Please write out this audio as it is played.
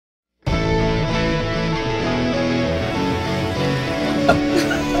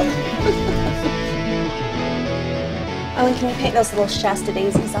Ellen, can you paint those little Shasta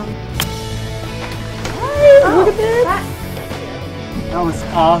daisies on? Hi, look at that. That was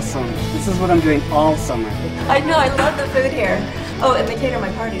awesome. This is what I'm doing all summer. I know, I love the food here. Oh, and they cater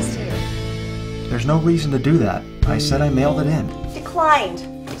my parties too. There's no reason to do that. I said I mailed it in. Declined.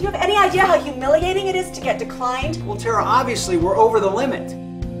 Do you have any idea how humiliating it is to get declined? Well, Tara, obviously we're over the limit.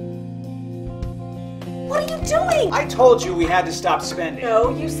 What are you doing? I told you we had to stop spending. No,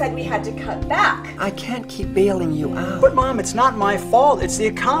 you said we had to cut back. I can't keep bailing you out. But Mom, it's not my fault. It's the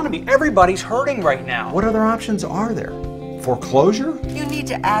economy. Everybody's hurting right now. What other options are there? Foreclosure? You need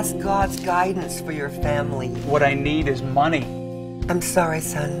to ask God's guidance for your family. What I need is money. I'm sorry,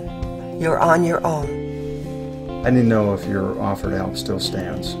 son. You're on your own. I need to know if your offer to help still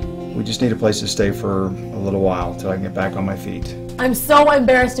stands. We just need a place to stay for a little while till I can get back on my feet. I'm so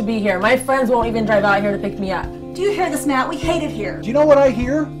embarrassed to be here. My friends won't even drive out here to pick me up. Do you hear this, Matt? We hate it here. Do you know what I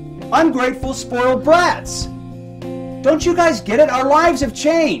hear? Ungrateful, spoiled brats. Don't you guys get it? Our lives have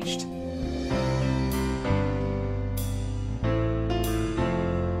changed.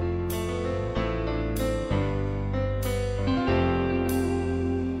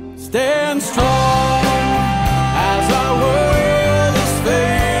 Stand strong as our world is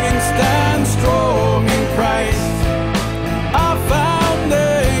fading. Stand strong in Christ. Our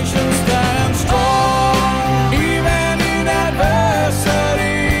foundation stands strong, even in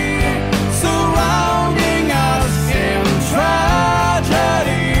adversity, surrounding us in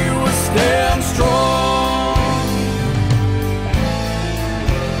tragedy. We'll stand strong.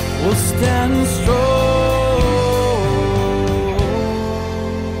 We'll stand strong.